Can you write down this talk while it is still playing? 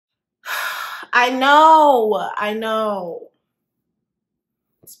I know.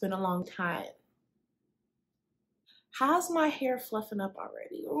 It's been a long time. How's my hair fluffing up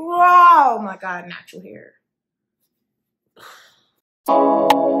already? Oh my God, natural hair.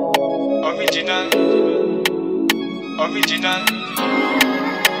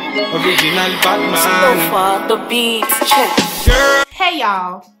 Original Batman. So far, the beats check. Hey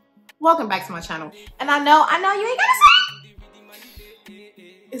y'all, welcome back to my channel. And I know you ain't gotta say.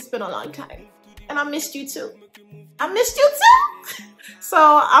 It's been a long time, and I missed you too.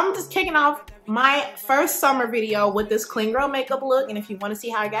 So I'm just kicking off my first summer video with this clean girl makeup look. And if you want to see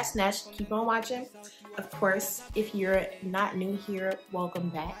how I got snatched, keep on watching. Of course, if you're not new here, welcome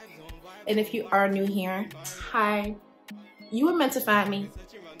back. And if you are new here, hi. You were meant to find me.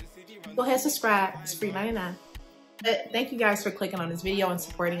 Go ahead, subscribe. It's free 99. But thank you guys for clicking on this video and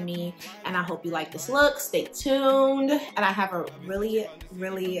supporting me. And I hope you like this look. Stay tuned. And I have a really,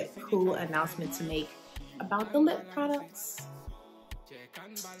 really cool announcement to make about the lip products.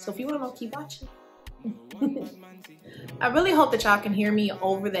 So if you want to know, keep watching. I really hope that y'all can hear me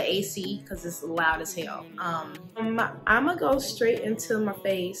over the AC because it's loud as hell. I'm gonna go straight into my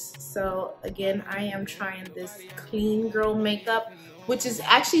face. So again, I am trying this clean girl makeup, which is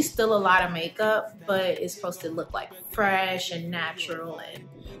actually still a lot of makeup, but it's supposed to look like fresh and natural. And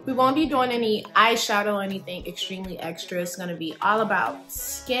we won't be doing any eyeshadow or anything extremely extra. It's gonna be all about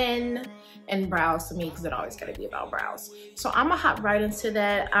skin and brows to me, because it always gotta be about brows. So I'm gonna hop right into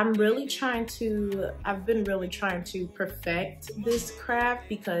that. I've been really trying to perfect this craft,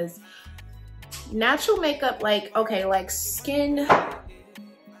 because natural makeup, like skin,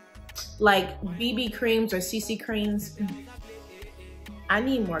 like BB creams or CC creams, I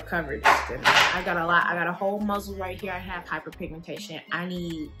need more coverage than that. I got a whole muzzle right here. I have hyperpigmentation. I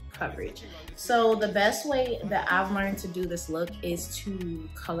need coverage. So the best way that I've learned to do this look is to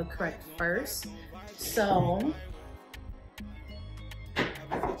color correct first. So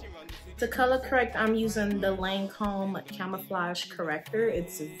to color correct, I'm using the Lancome Camouflage Corrector.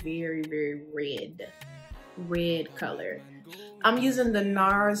 It's a very, very red color. I'm using the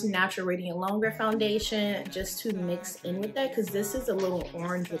NARS Natural Radiant Longer Foundation just to mix in with that, because this is a little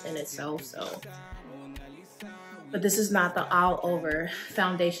orange within itself. So, but this is not the all over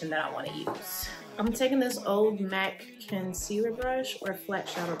foundation that I want to use. I'm taking this old MAC concealer brush or flat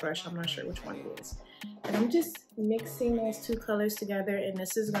shadow brush, I'm not sure which one it is. And I'm just mixing those two colors together, and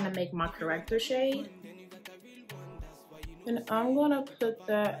this is gonna make my corrector shade. And I'm gonna put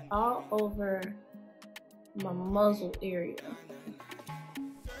that all over my muzzle area.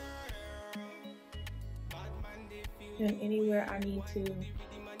 And anywhere I need to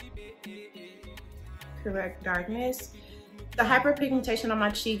correct darkness. The hyperpigmentation on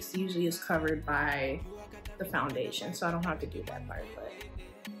my cheeks usually is covered by the foundation, so I don't have to do that part. But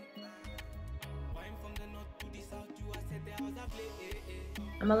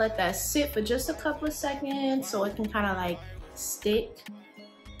I'm gonna let that sit for just a couple of seconds so it can kind of like stick.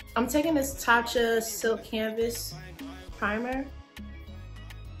 I'm taking this Tatcha Silk Canvas primer,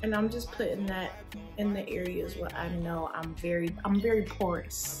 and I'm just putting that in the areas where I know I'm very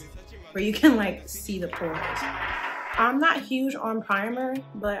porous, where you can like see the pores. I'm not huge on primer,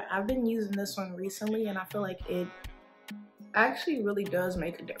 but I've been using this one recently, and I feel like it actually really does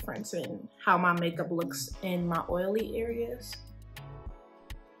make a difference in how my makeup looks in my oily areas.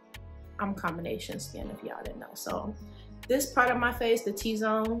 I'm combination skin, if y'all didn't know. So this part of my face, the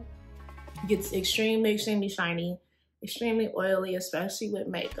T-zone, gets extremely shiny, extremely oily, especially with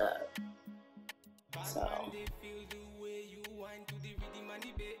makeup. So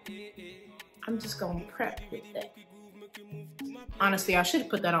I'm just gonna prep with that. Honestly, I should have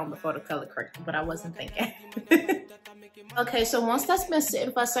put that on before the color corrector, but I wasn't thinking. Okay, so once that's been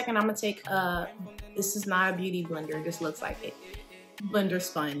sitting for a second, I'm gonna take this is not a beauty blender, this looks like it. Blender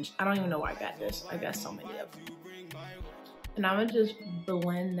sponge. I don't even know where I got this. I got so many of them. And I'm gonna just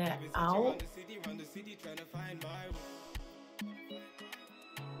blend that out.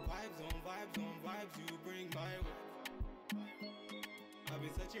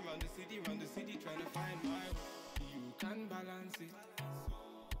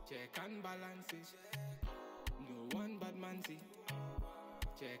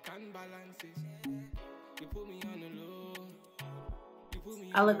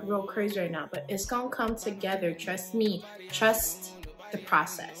 I look real crazy right now, but it's gonna come together. Trust me. Trust the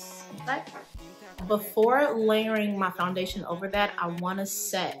process. Okay? Before layering my foundation over that, I want to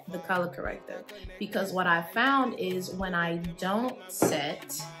set the color corrector, because what I found is when I don't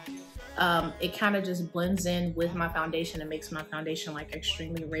set, it kind of just blends in with my foundation and makes my foundation like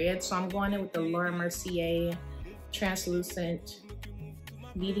extremely red. So I'm going in with the Laura Mercier Translucent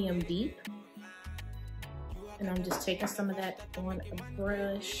Medium Deep. And I'm just taking some of that on a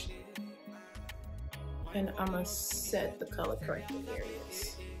brush. And I'm gonna set the color correcting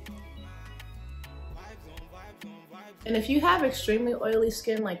areas. And if you have extremely oily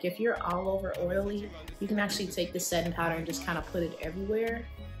skin, like if you're all over oily, you can actually take the setting powder and just kind of put it everywhere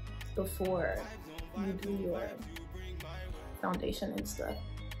before you do your foundation and stuff.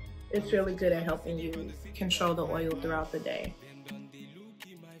 It's really good at helping you control the oil throughout the day.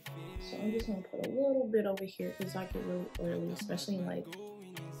 So I'm just gonna put a little bit over here because I get really oily, especially like,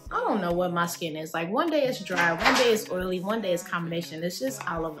 I don't know what my skin is. Like one day it's dry, one day it's oily, one day it's combination. It's just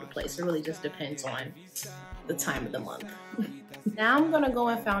all over the place. It really just depends on the time of the month. Now I'm gonna go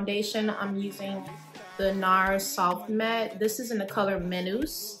in foundation. I'm using the NARS Soft Matte. This is in the color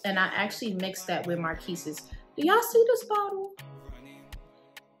Menus, and I actually mixed that with Marquise's. Do y'all see this bottle?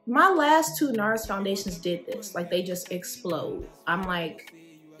 My last two NARS foundations did this. Like they just explode. I'm like,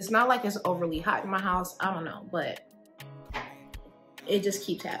 it's not like it's overly hot in my house. I don't know, but it just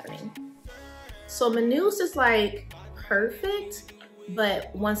keeps happening. So Menus is like perfect,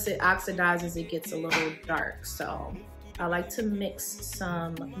 but once it oxidizes, it gets a little dark. So I like to mix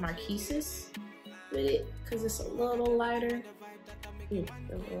some Marquise's with it because it's a little lighter. Ooh,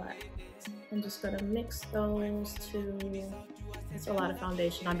 a lot. I'm just gonna mix those two. It's a lot of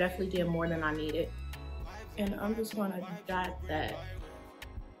foundation. I definitely did more than I needed. And I'm just gonna dot that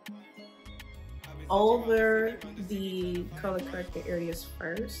over the color corrector areas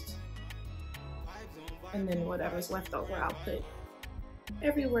first. And then whatever's left over, I'll put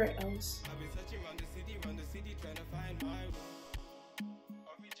everywhere else.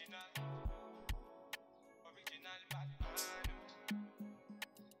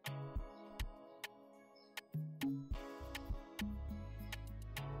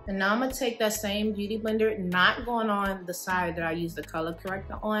 And now I'm gonna take that same beauty blender, not going on the side that I use the color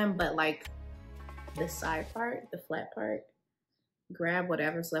corrector on, but like the side part, the flat part. Grab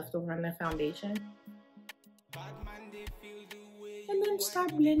whatever's left over on the foundation. And then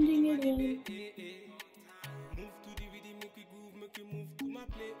start blending it in.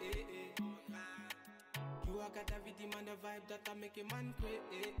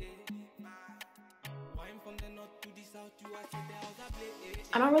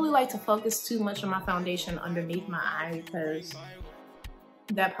 I don't really like to focus too much on my foundation underneath my eye because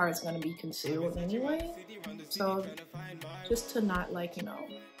that part's going to be concealed anyway. So just to not, like, you know,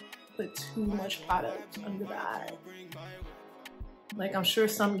 put too much product under the eye. Like, I'm sure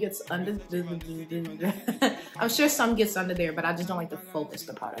some gets under I'm sure some gets under there, but I just don't like to focus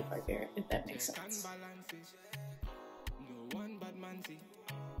the product right there, if that makes sense.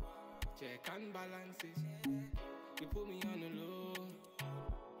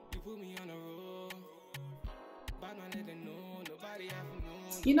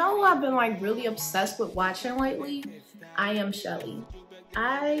 You know who I've been like really obsessed with watching lately? I Am Shelly.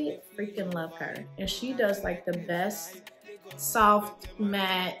 I freaking love her. And she does like the best soft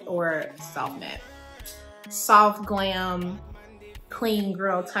glam, clean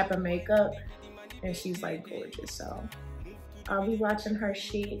girl type of makeup. And she's like gorgeous. So I'll be watching her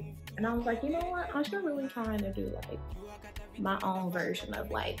shit. And I was like, you know what? I'm just really trying to do like my own version of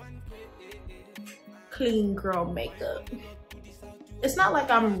like clean girl makeup. It's not like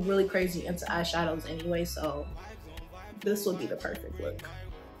I'm really crazy into eyeshadows anyway, so this will be the perfect look.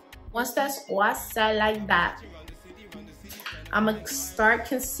 Once that's all set like that, I'm gonna start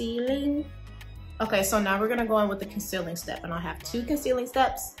concealing. Okay, so now we're gonna go in with the concealing step, and I have two concealing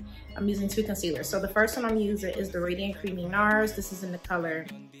steps. I'm using two concealers. So the first one I'm using is the Radiant Creamy NARS. This is in the color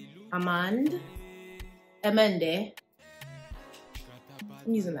Amande. I'm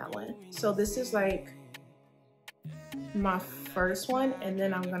using that one. So this is like my first one, and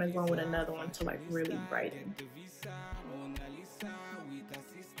then I'm gonna go with another one to like really brighten.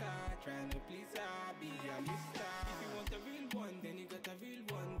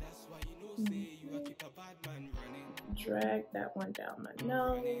 Drag that one down my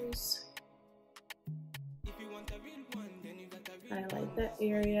nose. Highlight that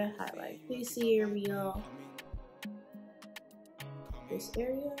area, highlight this area, this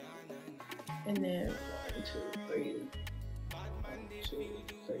area, and then 1, 2, 3. 1, 2,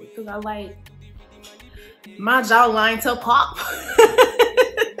 3. Because I like my jawline to pop.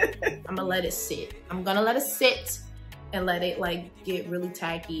 I'm gonna let it sit. I'm gonna let it sit and let it like get really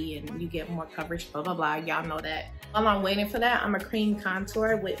tacky and you get more coverage, blah, blah, blah. Y'all know that. While I'm waiting for that, I'm a cream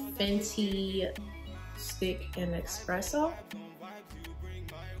contour with Fenty Stick and Espresso.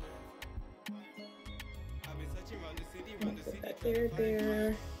 Put that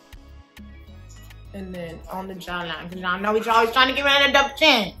there. And then on the jawline, because y'all know we always trying to get rid of the double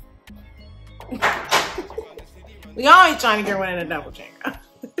chin. We always trying to get one in a double chin, girl.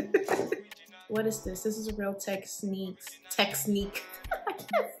 What is this? This is a Real Techniques. I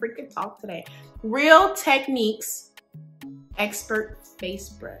can't freaking talk today. Real Techniques Expert Face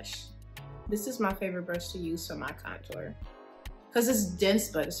Brush. This is my favorite brush to use for my contour. Because it's dense,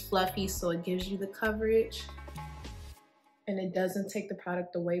 but it's fluffy, so it gives you the coverage. And it doesn't take the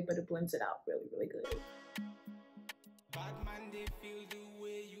product away, but it blends it out really, really good.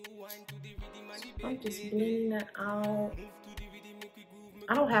 I'm just blending that out.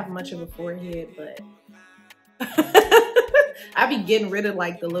 I don't have much of a forehead, but I be getting rid of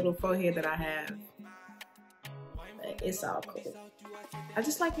like the little forehead that I have. But it's all cool. I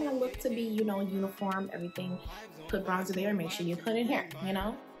just like my look to be, you know, uniform, everything. Put bronzer there, make sure you put it here, you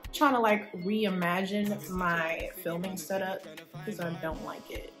know? Trying to like reimagine my filming setup because I don't like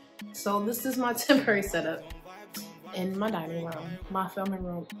it. So this is my temporary setup in my dining room. My filming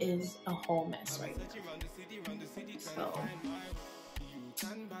room is a whole mess right now. So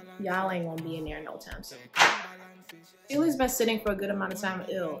y'all ain't gonna be in there no time soon. Julie's been sitting for a good amount of time.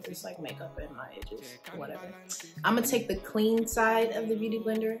 Ew, it's like makeup in my edges, whatever. I'm gonna take the clean side of the Beauty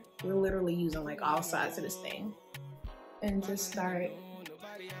Blender. We're literally using like all sides of this thing. And just start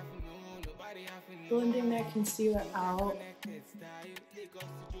blending that concealer out.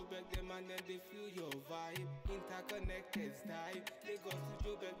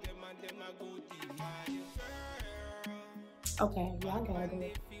 Okay, y'all got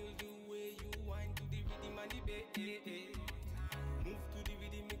it.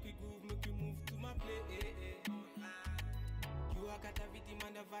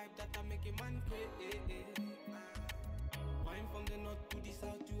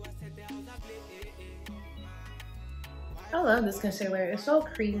 I love this concealer. It's so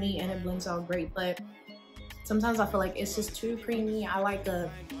creamy and it blends out great, but sometimes I feel like it's just too creamy. I like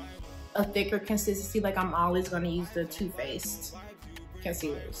a thicker consistency. Like I'm always gonna use the Too Faced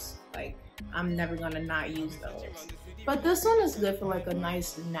concealers. Like I'm never gonna not use those. But this one is good for like a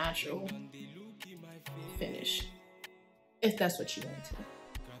nice natural finish, if that's what you want to.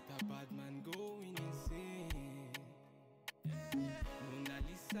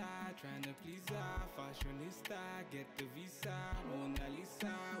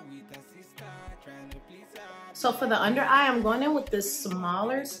 So for the under eye, I'm going in with this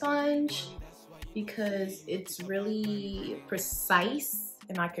smaller sponge because it's really precise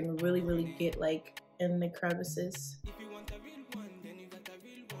and I can really, really get like in the crevices.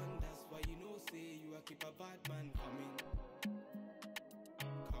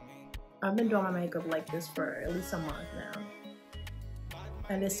 I've been doing my makeup like this for at least a month now.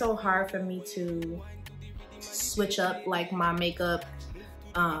 And it's so hard for me to switch up like my makeup,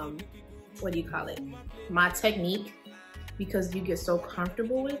 what do you call it? My technique, because you get so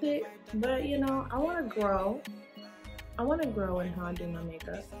comfortable with it. But you know, I wanna grow. I wanna grow in how I do my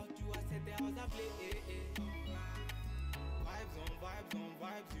makeup.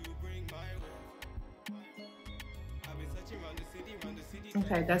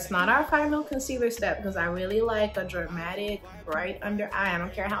 Okay, that's not our final concealer step because I really like a dramatic, bright under eye. I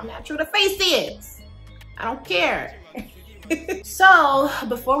don't care how natural the face is. I don't care. So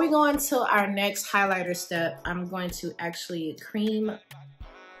before we go into our next highlighter step, I'm going to actually cream.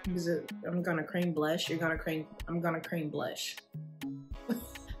 I'm gonna cream blush. I'm gonna cream blush.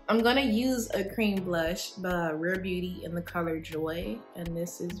 I'm gonna use a cream blush by Rare Beauty in the color Joy, and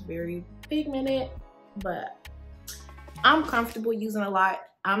this is very pigmented, but I'm comfortable using a lot.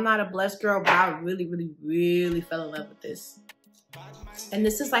 I'm not a blush girl, but I really fell in love with this. And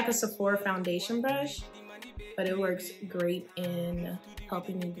this is like a Sephora foundation brush, but it works great in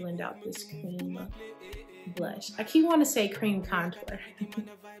helping me blend out this cream blush. I keep wanting to say cream contour.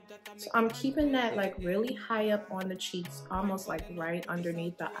 So I'm keeping that like really high up on the cheeks, almost like right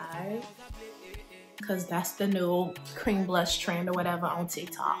underneath the eye, because that's the new cream blush trend or whatever on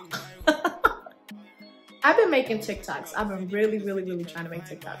TikTok. I've been making TikToks. I've been really trying to make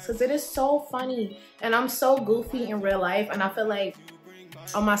TikToks because it is so funny and I'm so goofy in real life, and I feel like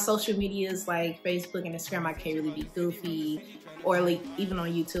on my social medias like Facebook and Instagram I can't really be goofy, or like even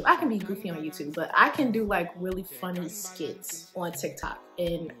on YouTube. I can be goofy on YouTube, but I can do like really funny skits on TikTok,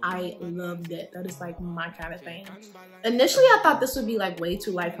 and I love that. That is like my kind of thing. Initially I thought this would be like way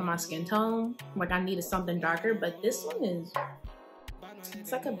too light for my skin tone, like I needed something darker, but this one is,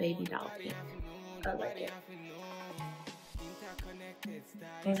 it's like a baby doll pink. I like it.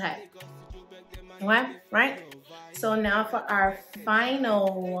 Okay. Right? So now for our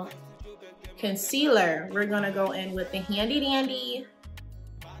final concealer, we're gonna go in with the handy dandy,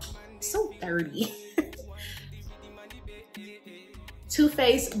 so dirty, Too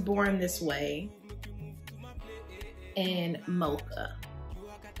Faced Born This Way. and mocha.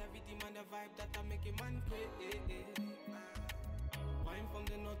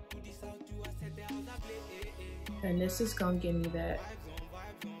 And this is gonna give me that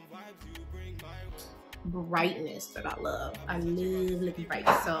brightness that I love. I love looking bright.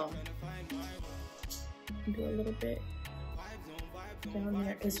 So do a little bit down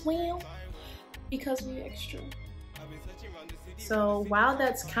there as well because we're extra. So while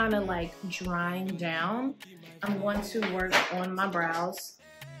that's kind of like drying down, I'm going to work on my brows.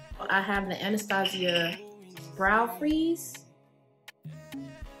 I have the Anastasia Brow Freeze.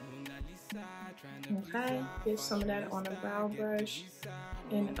 Okay, get some of that on a brow brush.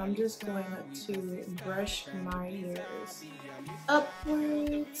 And I'm just going to brush my hairs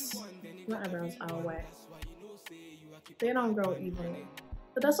upwards. My eyebrows are wet. They don't grow evenly.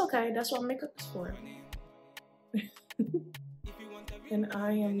 But that's okay, that's what makeup is for. And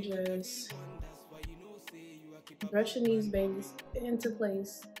I am just brushing these babies into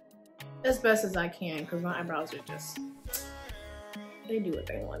place as best as I can because my eyebrows are just, they do what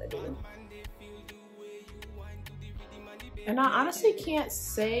they want to do. And I honestly can't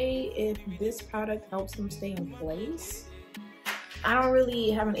say if this product helps them stay in place. I don't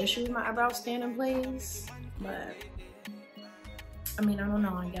really have an issue with my eyebrows staying in place, but I mean, I don't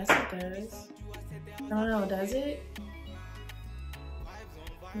know, I guess it does. I don't know, does it?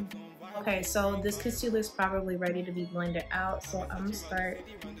 Okay, so this concealer is probably ready to be blended out, so I'm gonna start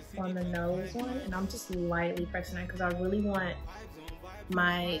on the nose one, and I'm just lightly pressing it because I really want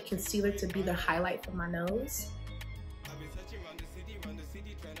my concealer to be the highlight for my nose.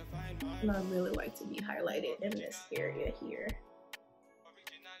 And I really like to be highlighted in this area here.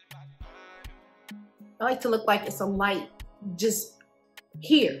 I like to look like it's a light just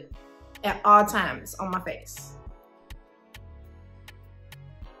here at all times on my face.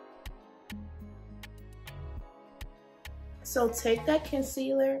 So take that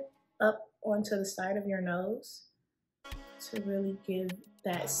concealer up onto the side of your nose to really give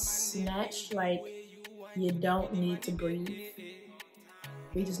that snatch, like you don't need to breathe.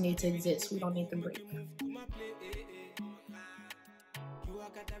 We just need to exist. We don't need to breathe.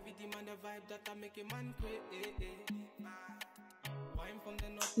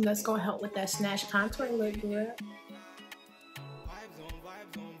 And that's gonna help with that snatch contour look good.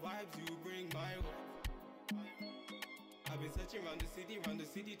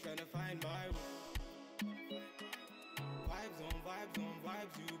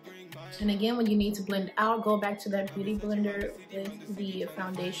 And again, when you need to blend out, go back to that beauty blender with the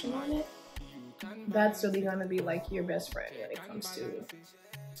foundation on it. That's really gonna be like your best friend when it comes to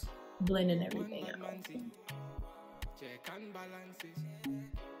blending everything out.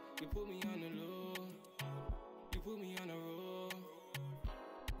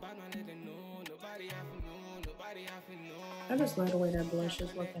 I just love the way that blush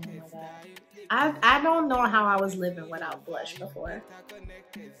is looking. Oh my God. I don't know how I was living without blush before.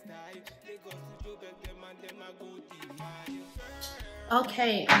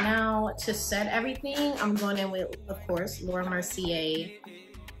 Okay, now to set everything, I'm going in with, of course, Laura Mercier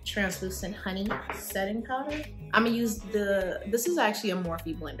Translucent Honey Setting Powder. I'm gonna use this is actually a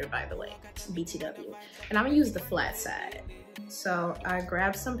Morphe blender, by the way, BTW. And I'm gonna use the flat side. So I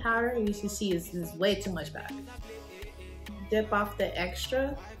grab some powder, and you can see this is way too much powder. Dip off the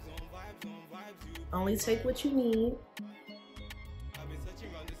extra. Only take what you need.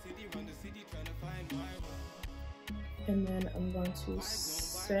 And then I'm going to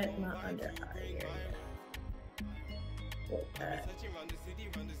set my under eye area with that.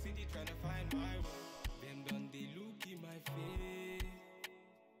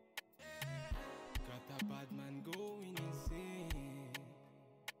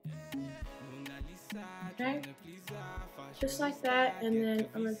 Okay, just like that, and then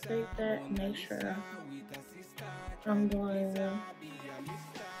I'm gonna take that and make sure I'm going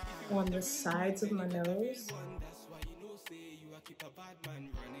on the sides of my nose,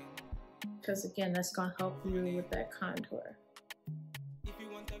 because again, that's gonna help you with that contour.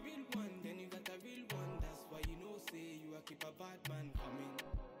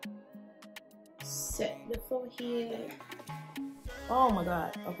 Set the forehead. Oh my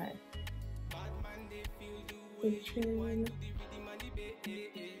God, okay. The chin.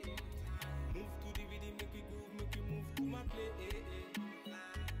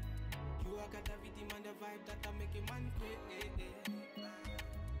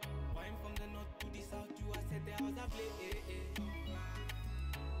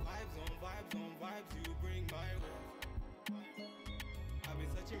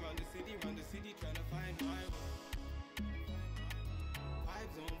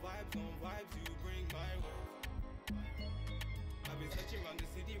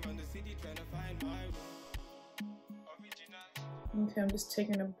 Okay, I'm just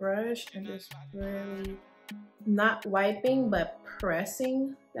taking a brush and just really not wiping but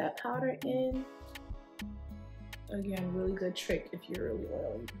pressing that powder in. Again, really good trick if you're really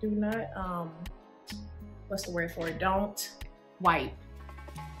oily. Do not what's the word for it? Don't wipe.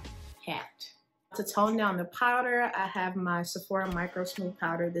 Hat. To tone down the powder, I have my Sephora Micro Smooth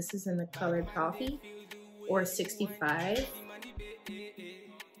Powder. This is in the color Coffee or 65.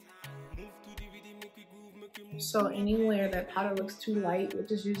 So anywhere that powder looks too light,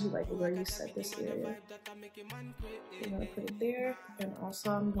 which is usually like where you set this area, I'm gonna put it there. And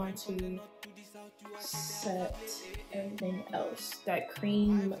also I'm going to set everything else. That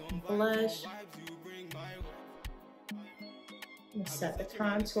cream blush. I'm gonna set the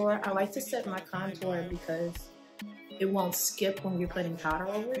contour. I like to set my contour because it won't skip when you're putting powder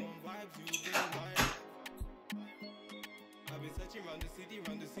over it.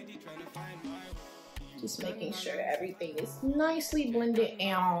 Just making sure everything is nicely blended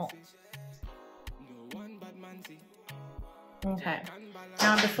out. Okay.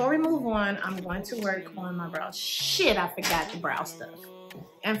 Now before we move on, I'm going to work on my brows. Shit, I forgot the brow stuff.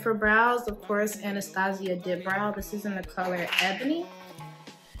 And for brows, of course, Anastasia Dip Brow. This is in the color Ebony.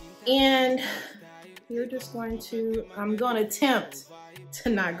 And you're just going to, I'm going to attempt to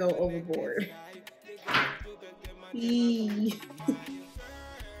not go overboard.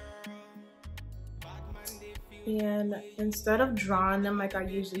 And instead of drawing them like I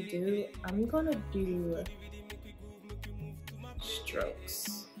usually do, I'm going to do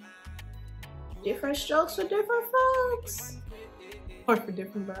strokes. Different strokes for different folks. Or for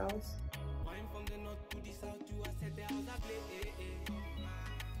different brows.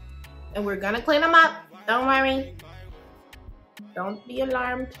 And we're gonna clean them up. Don't worry. Don't be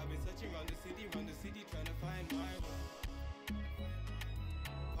alarmed.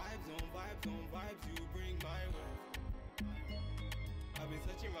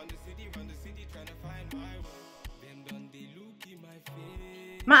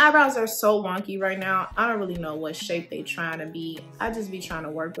 My eyebrows are so wonky right now. I don't really know what shape they trying to be. I just be trying to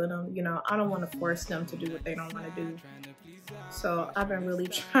work with them. You know, I don't want to force them to do what they don't want to do. So I've been really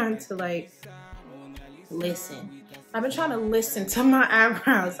trying to like listen. I've been trying to listen to my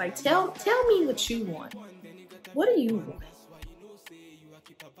eyebrows. Like tell me what you want. What do you want?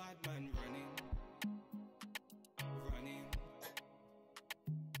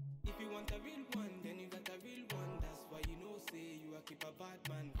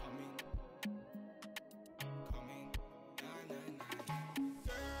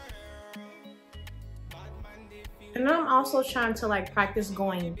 And I'm also trying to like practice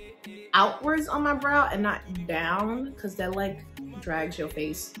going outwards on my brow and not down, because that like drags your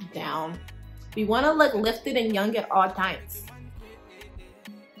face down. We want to look lifted and young at all times.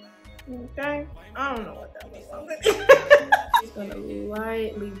 Okay, I don't know what that was. I'm just gonna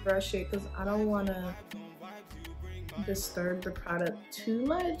lightly brush it because I don't want to disturb the product too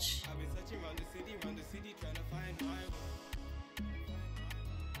much.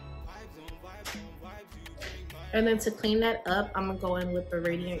 And then to clean that up, I'm gonna go in with the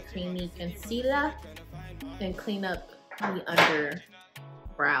Radiant Creamy Concealer and clean up the under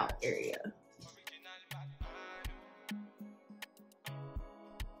brow area.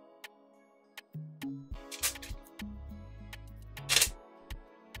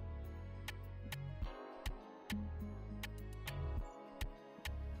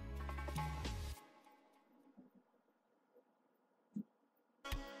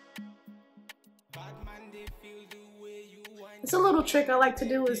 It's a little trick I like to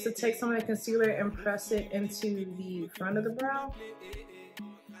do is to take some of the concealer and press it into the front of the brow.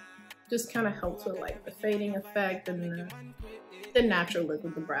 Just kind of helps with like the fading effect and the natural look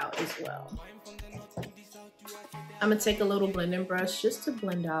of the brow as well. I'm gonna take a little blending brush just to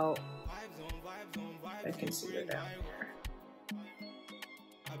blend out that concealer down here.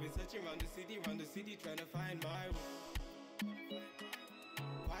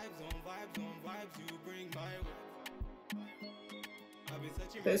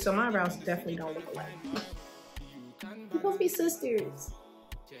 Okay, so my brows definitely don't look alike. They're supposed to be sisters,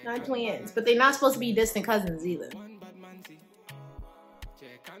 not twins, but they're not supposed to be distant cousins either.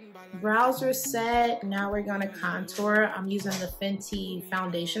 Brows are set. Now we're gonna contour. I'm using the Fenty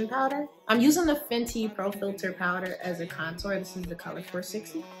foundation powder. I'm using the Fenty Pro Filter powder as a contour. This is the color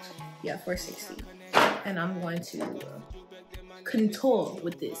 460. Yeah, 460. And I'm going to contour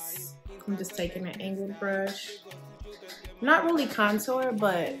with this. I'm just taking an angled brush. Not really contour,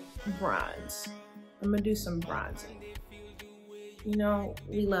 but bronze. I'm gonna do some bronzing. You know,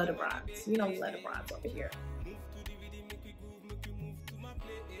 we love the bronze. You know, we love the bronze over here.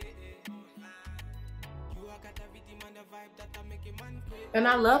 And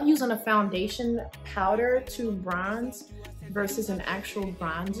I love using a foundation powder to bronze versus an actual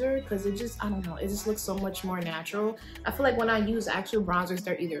bronzer, because it just, I don't know, it just looks so much more natural. I feel like when I use actual bronzers,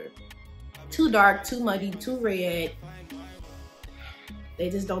 they're either too dark, too muddy, too red. They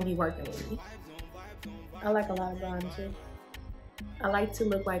just don't be working with me. I like a lot of bronzer. I like to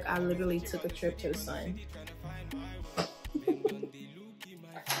look like I literally took a trip to the sun.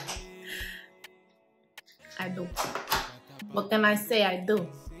 I do. What can I say? I do.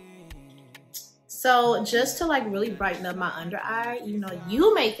 So just to like really brighten up my under eye, you know,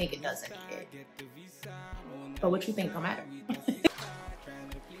 you may think it doesn't need it, but what you think don't matter.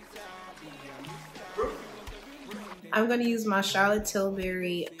 I'm gonna use my Charlotte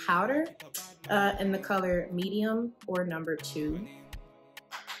Tilbury powder in the color medium or number 2.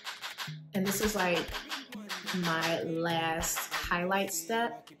 And this is like my last highlight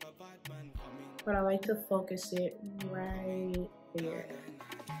step, but I like to focus it right there.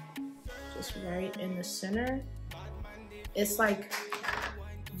 Just right in the center. It's like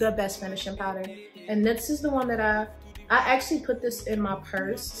the best finishing powder. And this is the one that I actually put this in my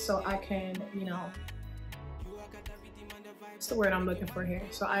purse so I can, you know, what's the word I'm looking for here?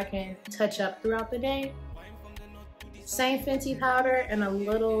 So I can touch up throughout the day. Same Fenty powder and a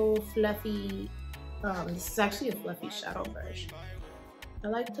little fluffy, this is actually a fluffy shadow brush. I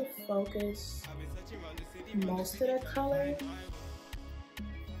like to focus most of the color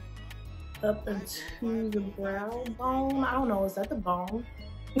up into the brow bone. I don't know, is that the bone?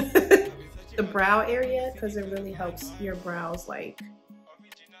 The brow area, because it really helps your brows like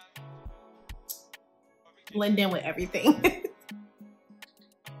blend in with everything.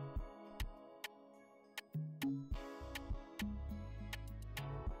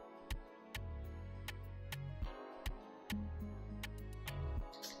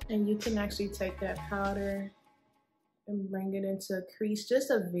 And you can actually take that powder and bring it into a crease, just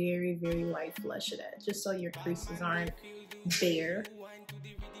a very, very light flush of that, just so your creases aren't bare.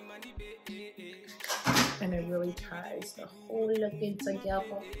 And it really ties the whole look in together.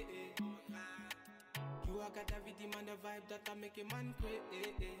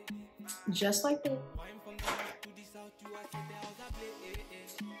 Just like that.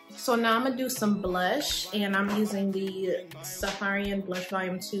 So now I'm gonna do some blush, and I'm using the Safarian Blush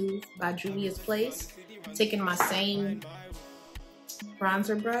Volume 2 by Juvia's Place. Taking my same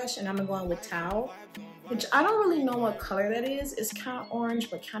bronzer brush, and I'm gonna go in with Towel, which I don't really know what color that is. It's kind of orange,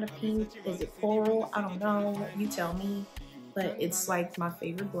 but kind of pink. Is it coral? I don't know. You tell me. But it's like my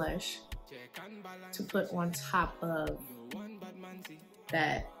favorite blush to put on top of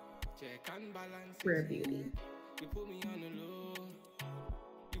that Rare Beauty.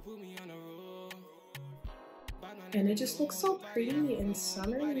 And it just looks so pretty and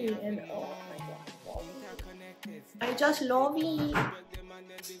summery, and oh my god, I just love it.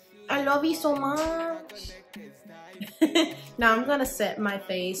 I love it so much. Now I'm gonna set my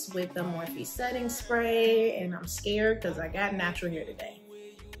face with the Morphe setting spray, and I'm scared because I got natural hair today.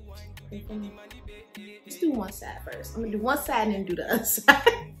 Let's do one side first. I'm gonna do one side and then do the other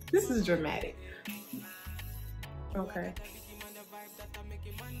side. This is dramatic. Okay.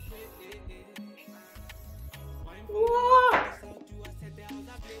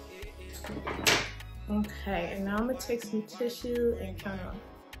 Okay, and now I'm gonna take some tissue and kind of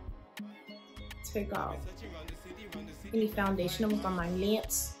take off any foundation that was on my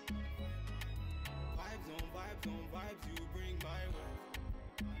lips.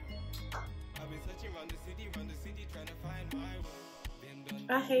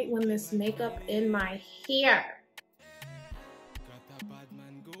 I hate when there's makeup in my hair.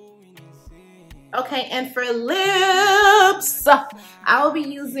 Okay, and for lips, I'll be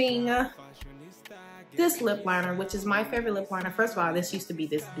using this lip liner, which is my favorite lip liner. First of all, this used to be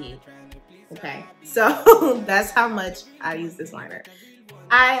this big. Okay, so that's how much I use this liner.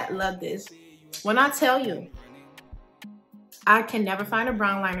 I love this. When I tell you, I can never find a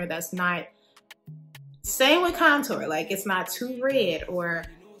brown liner that's not, same with contour, like it's not too red or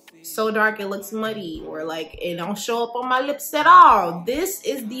so dark it looks muddy, or like it don't show up on my lips at all. This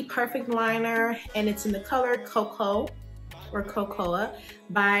is the perfect liner, and it's in the color Cocoa or Cocoa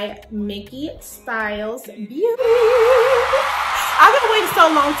by Mickey Styles Beauty. I've been waiting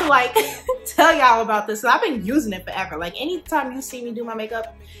so long to like tell y'all about this. So I've been using it forever. Like anytime you see me do my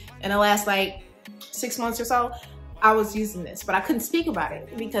makeup in the last like 6 months or so, I was using this, but I couldn't speak about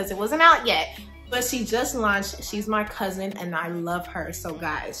it because it wasn't out yet. But she just launched. She's my cousin and I love her. So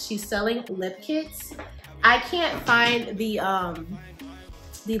guys, she's selling lip kits. I can't find the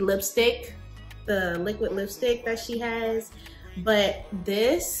lipstick, the liquid lipstick that she has, but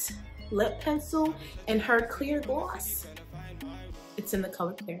this lip pencil and her clear gloss. It's in the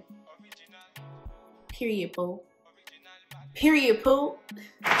color clear. Period, boo. Period, poo.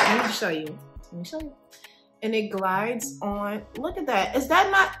 Let me show you. Let me show you. And it glides on. Look at that. Is that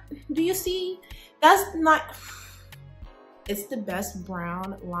not, do you see? That's not, it's the best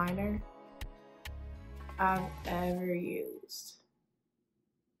brown liner I've ever used.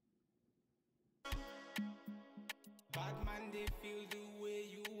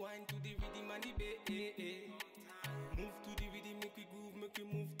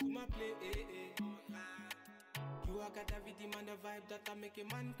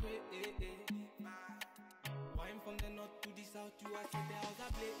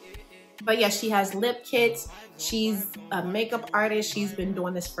 But yeah, she has lip kits. She's a makeup artist. She's been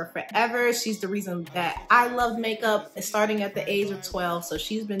doing this for forever. She's the reason that I love makeup, starting at the age of 12. So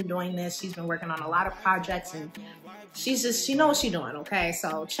she's been doing this. She's been working on a lot of projects, and she knows what she's doing, okay?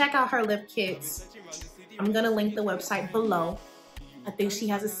 So check out her lip kits. I'm gonna link the website below. I think she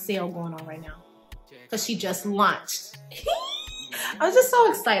has a sale going on right now because she just launched. I was just so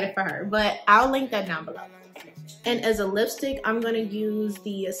excited for her, but I'll link that down below. And as a lipstick, I'm gonna use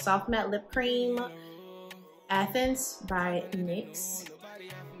the Soft Matte Lip Cream Athens by NYX,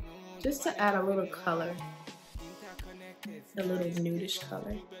 just to add a little color, a little nudish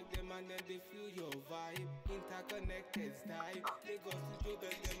color.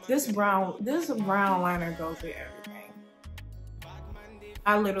 This brown liner goes with everything.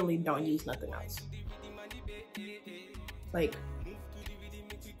 I literally don't use nothing else. Like,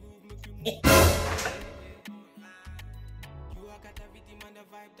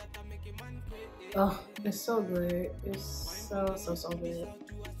 oh, it's so good. It's so good.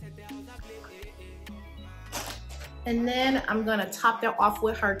 And then I'm gonna top that off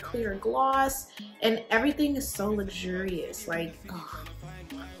with her clear gloss, and everything is so luxurious. Like, oh,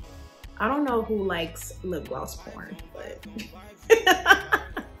 I don't know who likes lip gloss porn, but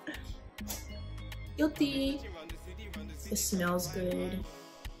guilty. It smells good.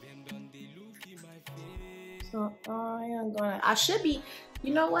 So I should be,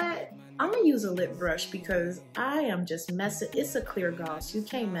 you know what? I'm gonna use a lip brush because I am just messing. It's a clear gloss. You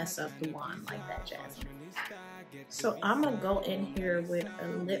can't mess up the wand like that, Jasmine. So I'm gonna go in here with a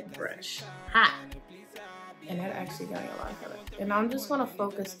lip brush. Hot. And that actually got a lot of color. And I'm just gonna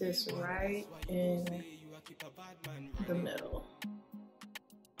focus this right in the middle.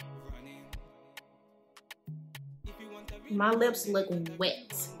 My lips look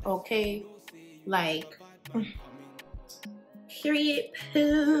wet, okay? Like, period.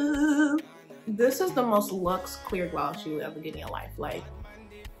 This is the most luxe clear gloss you will ever get in your life. Like,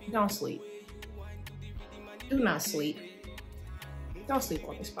 don't sleep. Do not sleep. Don't sleep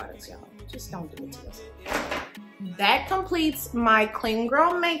on these products, y'all. Just don't do it to yourself. That completes my clean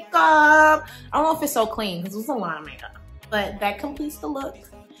girl makeup. I don't know if it's so clean because it was a lot of makeup, but that completes the look.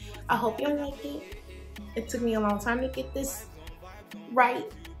 I hope y'all like it. It took me a long time to get this right.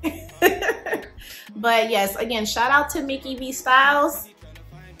 But yes, again, shout out to Mickey V Styles,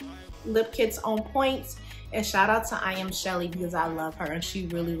 lip kits on point, and shout out to I Am Shelly because I love her and she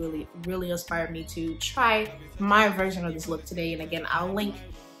really inspired me to try my version of this look today. And again, I'll link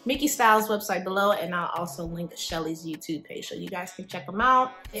Mickey Styles' website below, and I'll also link Shelly's YouTube page so you guys can check them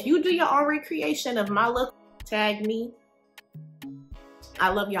out. If you do your own recreation of my look, tag me. I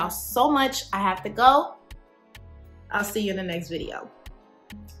love y'all so much. I have to go. I'll see you in the next video.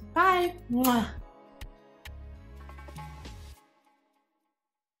 Bye. Mwah.